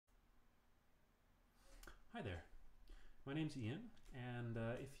Hi there, my name's Ian, and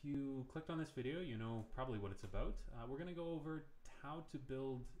if you clicked on this video, you know probably what it's about. We're going to go over how to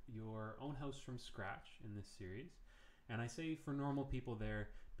build your own house from scratch in this series. And I say for normal people there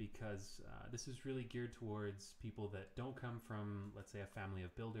because this is really geared towards people that don't come from, let's say, a family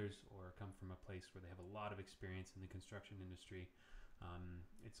of builders or come from a place where they have a lot of experience in the construction industry.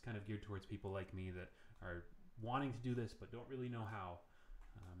 It's kind of geared towards people like me that are wanting to do this but don't really know how.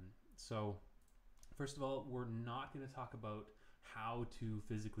 So first of all, we're not going to talk about how to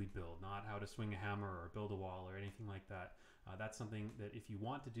physically build, not how to swing a hammer or build a wall or anything like that. That's something that if you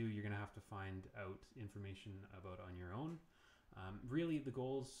want to do, you're going to have to find out information about on your own. Really, the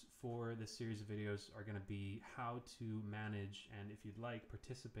goals for this series of videos are going to be how to manage and, if you'd like,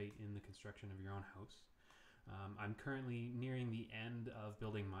 participate in the construction of your own house. I'm currently nearing the end of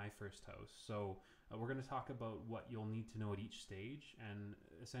building my first house, so we're going to talk about what you'll need to know at each stage and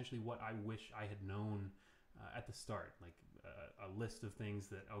essentially what I wish I had known at the start, like a list of things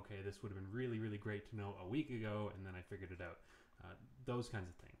that, okay, this would have been really, really great to know a week ago, and then I figured it out. Those kinds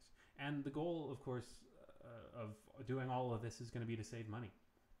of things. And the goal, of course, of doing all of this is going to be to save money.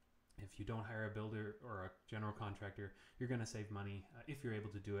 If you don't hire a builder or a general contractor, you're going to save money if you're able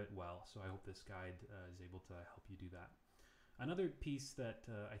to do it well. So I hope this guide is able to help you do that. Another piece that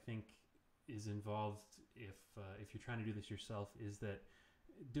I think is involved if you're trying to do this yourself is that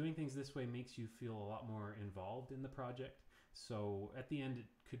doing things this way makes you feel a lot more involved in the project. So at the end, it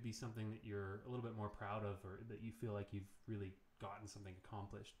could be something that you're a little bit more proud of, or that you feel like you've really gotten something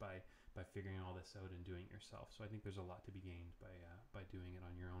accomplished by figuring all this out and doing it yourself. So I think there's a lot to be gained by doing it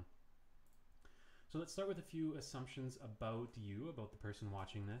on your own. So let's start with a few assumptions about you, about the person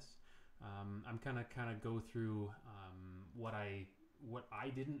watching this. I'm kind of go through what I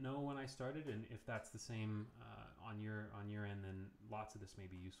didn't know when I started, and if that's the same on your end, then lots of this may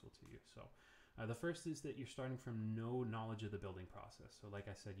be useful to you. So the first is that you're starting from no knowledge of the building process. So like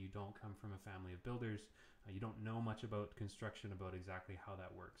I said, you don't come from a family of builders. You don't know much about construction, about exactly how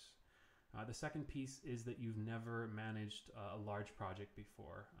that works. The second piece is that you've never managed a large project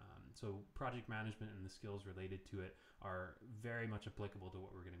before. So project management and the skills related to it are very much applicable to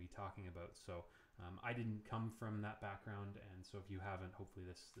what we're going to be talking about. So I didn't come from that background, and so if you haven't, hopefully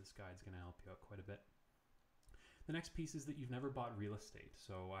this guide's going to help you out quite a bit. The next piece is that you've never bought real estate.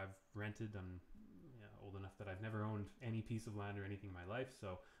 So I've rented, I'm old enough that I've never owned any piece of land or anything in my life.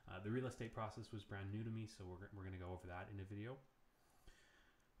 So the real estate process was brand new to me, so we're going to go over that in a video.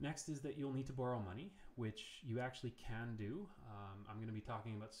 Next is that you'll need to borrow money, which you actually can do. I'm going to be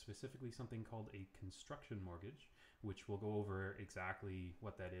talking about specifically something called a construction mortgage, which we'll go over exactly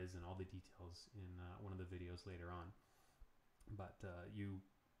what that is and all the details in one of the videos later on. But you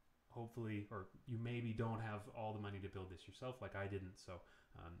hopefully, or you maybe don't have all the money to build this yourself like I didn't. So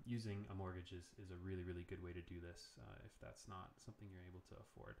using a mortgage is a really, really good way to do this if that's not something you're able to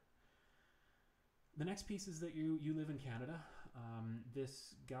afford. The next piece is that you live in Canada.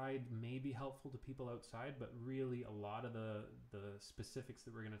 This guide may be helpful to people outside, but really a lot of the specifics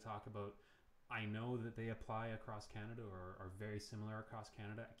that we're going to talk about, I know that they apply across Canada or are very similar across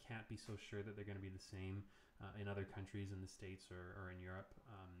Canada. I can't be so sure that they're going to be the same in other countries in the States or in Europe.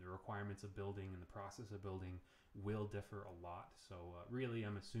 The requirements of building and the process of building will differ a lot. So really,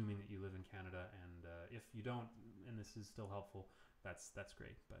 I'm assuming that you live in Canada, and if you don't, and this is still helpful, that's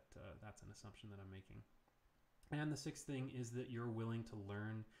great, but that's an assumption that I'm making. And the sixth thing is that you're willing to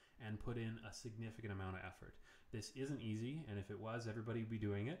learn and put in a significant amount of effort. This isn't easy, and if it was, everybody would be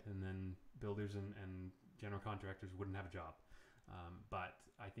doing it, and then builders and general contractors wouldn't have a job. But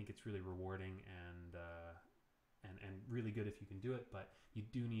I think it's really rewarding and really good if you can do it, but you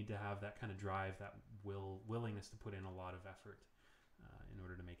do need to have that kind of drive, that willingness to put in a lot of effort in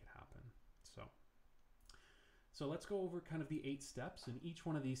order to make it happen. So let's go over kind of the 8 steps, and each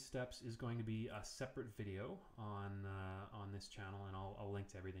one of these steps is going to be a separate video on this channel, and I'll link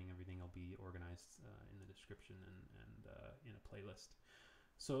to everything. Everything will be organized in the description and in a playlist.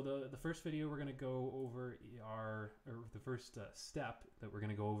 So the first video we're going to go over the first step that we're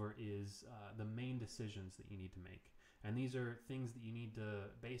going to go over is the main decisions that you need to make. And these are things that you need to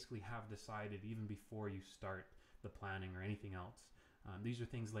basically have decided even before you start the planning or anything else. These are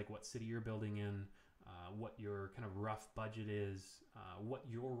things like what city you're building in, what your kind of rough budget is, what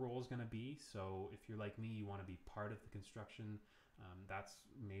your role is going to be. So if you're like me, you want to be part of the construction. That's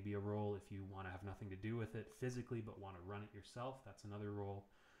maybe a role. If you want to have nothing to do with it physically but want to run it yourself, that's another role.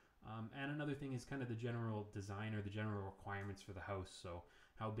 And another thing is kind of the general design or the general requirements for the house. So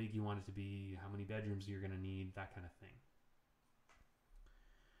how big you want it to be, how many bedrooms you're going to need, that kind of thing.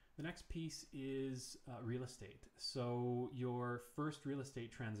 The next piece is real estate. So your first real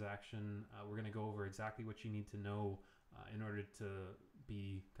estate transaction, we're going to go over exactly what you need to know in order to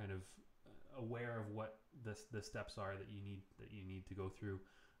be kind of aware of what the steps are that you need to go through.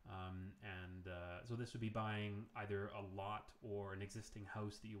 So this would be buying either a lot or an existing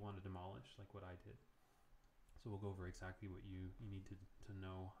house that you want to demolish, like what I did. So we'll go over exactly what you need to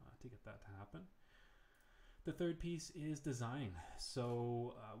know to get that to happen. The third piece is design.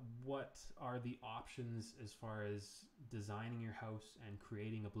 So what are the options as far as designing your house and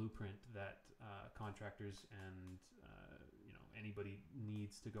creating a blueprint that contractors and anybody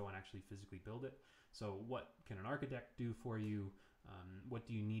needs to go and actually physically build it? So what can an architect do for you? What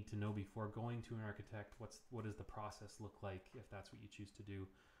do you need to know before going to an architect? What does the process look like if that's what you choose to do?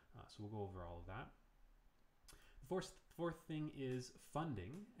 So we'll go over all of that. The fourth thing is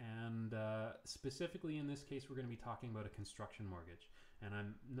funding, and specifically in this case we're going to be talking about a construction mortgage, and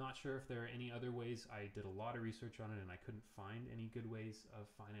I'm not sure if there are any other ways. I did a lot of research on it and I couldn't find any good ways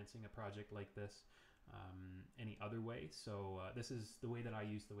of financing a project like this any other way, so this is the way that I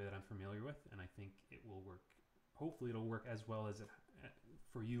use, the way that I'm familiar with, and I think it will work. Hopefully it'll work as well as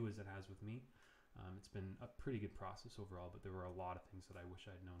for you as it has with me. It's been a pretty good process overall, but there were a lot of things that I wish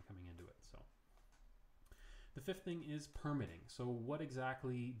I'd known coming into it. So the fifth thing is permitting. So what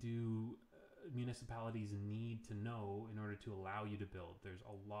exactly do municipalities need to know in order to allow you to build? There's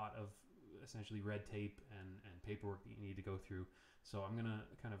a lot of essentially red tape and paperwork that you need to go through. So I'm going to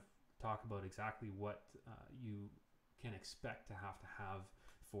kind of talk about exactly what you can expect to have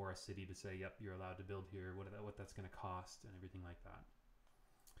for a city to say, yep, you're allowed to build here, what that's going to cost and everything like that.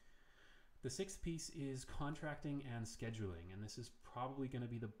 The sixth piece is contracting and scheduling, and this is probably going to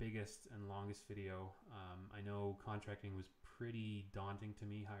be the biggest and longest video. I know contracting was pretty daunting to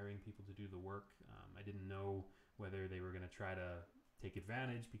me, hiring people to do the work. I didn't know whether they were going to try to take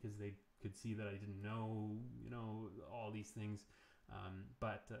advantage because they could see that I didn't know, all these things.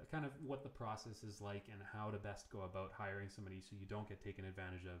 But kind of what the process is like and how to best go about hiring somebody so you don't get taken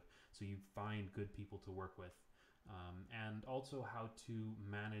advantage of, so you find good people to work with. And also how to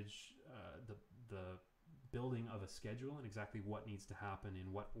manage the building of a schedule and exactly what needs to happen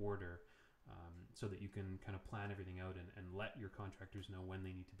in what order, so that you can kind of plan everything out and let your contractors know when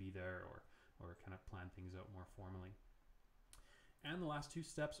they need to be there, or kind of plan things out more formally. And the last two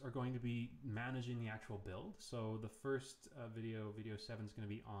steps are going to be managing the actual build. So the first video 7, is going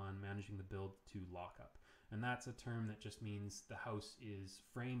to be on managing the build to lockup. And that's a term that just means the house is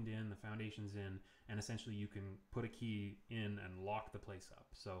framed in, the foundation's in, and essentially you can put a key in and lock the place up.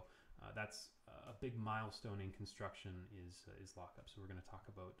 So that's a big milestone in construction is lockup. So we're going to talk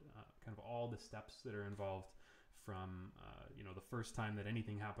about kind of all the steps that are involved from the first time that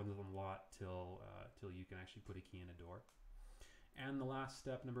anything happens on the lot till you can actually put a key in a door. And the last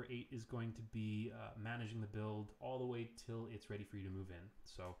step, number 8, is going to be managing the build all the way till it's ready for you to move in.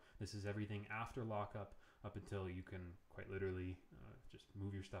 So this is everything after lockup up until you can quite literally just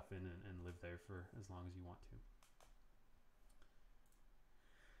move your stuff in and live there for as long as you want to.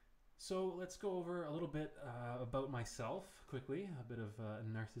 So let's go over a little bit about myself quickly, a bit of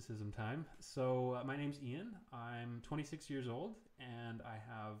narcissism time. So my name's Ian. I'm 26 years old and I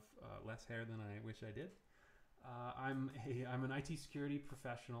have less hair than I wish I did. I'm an IT security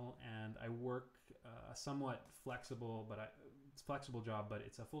professional and I work a somewhat flexible, it's a flexible job, but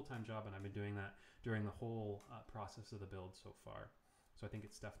it's a full-time job, and I've been doing that during the whole process of the build so far. So I think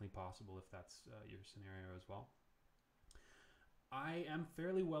it's definitely possible if that's your scenario as well. I am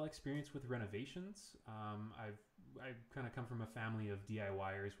fairly well experienced with renovations. I've kind of come from a family of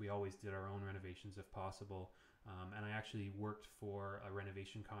DIYers. We always did our own renovations if possible. And I actually worked for a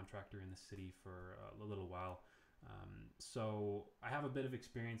renovation contractor in the city for a little while. So I have a bit of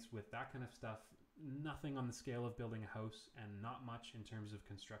experience with that kind of stuff. Nothing on the scale of building a house, and not much in terms of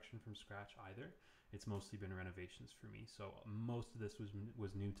construction from scratch either. It's mostly been renovations for me. So most of this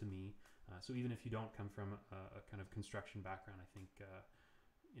was new to me. So even if you don't come from a kind of construction background, I think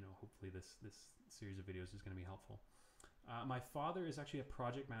hopefully this series of videos is going to be helpful. My father is actually a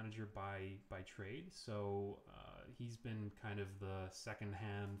project manager by trade, so he's been kind of the second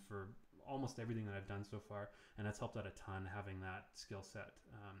hand for almost everything that I've done so far, and that's helped out a ton having that skill set.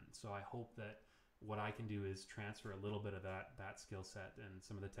 So I hope that what I can do is transfer a little bit of that skill set and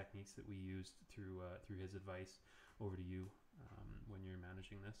some of the techniques that we used through his advice over to you when you're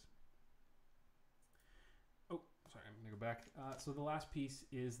managing this. Oh, sorry, I'm gonna go back. So the last piece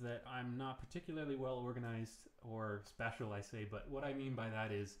is that I'm not particularly well organized or special, I say, but what I mean by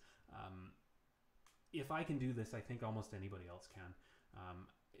that is if I can do this, I think almost anybody else can.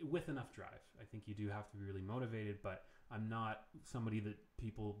 with enough drive. I think you do have to be really motivated, but I'm not somebody that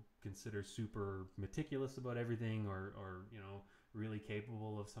people consider super meticulous about everything, or really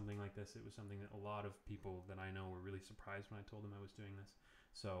capable of something like this. It was something that a lot of people that I know were really surprised when I told them I was doing this.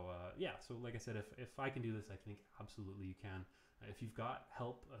 So so like I said, if I can do this, I think absolutely you can. If you've got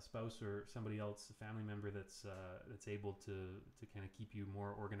help, a spouse or somebody else, a family member that's able to kind of keep you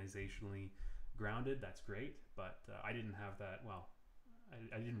more organizationally grounded, that's great. But I didn't have that. Well,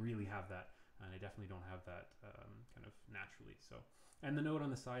 I didn't really have that, and I definitely don't have that kind of naturally. So, and the note on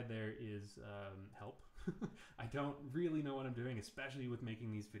the side there is help. I don't really know what I'm doing, especially with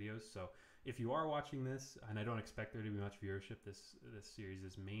making these videos. So if you are watching this, and I don't expect there to be much viewership, this series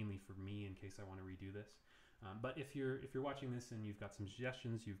is mainly for me in case I want to redo this. But if you're watching this and you've got some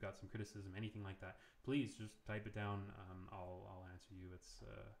suggestions, you've got some criticism, anything like that, please just type it down. I'll answer you. It's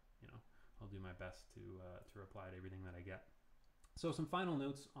I'll do my best to reply to everything that I get. So some final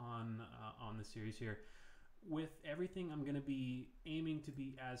notes on the series here. With everything, I'm going to be aiming to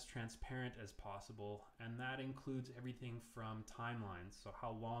be as transparent as possible, and that includes everything from timelines. So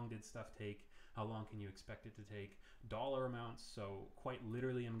how long did stuff take? How long can you expect it to take? Dollar amounts. So quite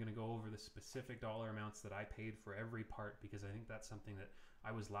literally, I'm going to go over the specific dollar amounts that I paid for every part, because I think that's something that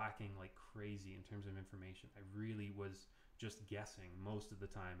I was lacking like crazy in terms of information. I really was just guessing most of the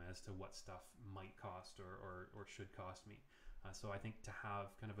time as to what stuff might cost or should cost me. So I think to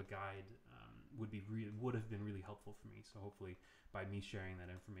have kind of a guide would have been really helpful for me. So hopefully by me sharing that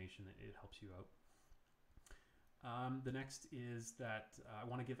information, it helps you out. The next is that I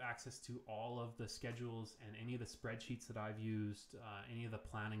want to give access to all of the schedules and any of the spreadsheets that I've used, any of the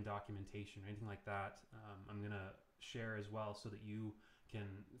planning documentation or anything like that. I'm going to share as well, so that you can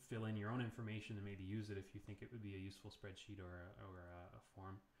fill in your own information and maybe use it if you think it would be a useful spreadsheet or a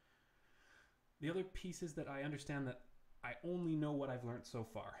form. The other piece is that I understand that I only know what I've learned so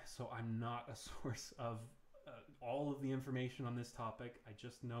far, so I'm not a source of all of the information on this topic. I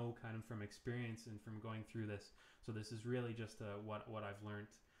just know kind of from experience and from going through this. So this is really just what I've learned.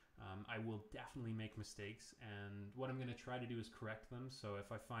 I will definitely make mistakes, and what I'm going to try to do is correct them. So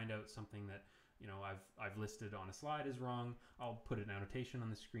if I find out something that I've listed on a slide is wrong, I'll put an annotation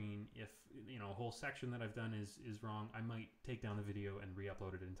on the screen. If a whole section that I've done is wrong, I might take down the video and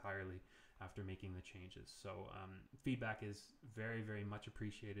re-upload it entirely after making the changes. So feedback is very, very much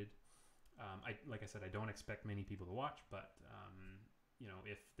appreciated. Like I said, I don't expect many people to watch, but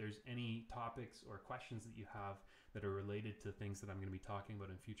if there's any topics or questions that you have that are related to things that I'm going to be talking about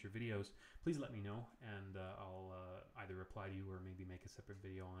in future videos, please let me know, and I'll either reply to you or maybe make a separate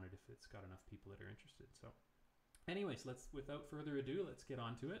video on it if it's got enough people that are interested. So anyways, without further ado, let's get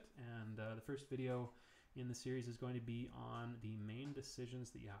on to it. And the first video in the series is going to be on the main decisions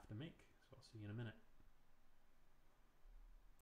that you have to make. So I'll see you in a minute.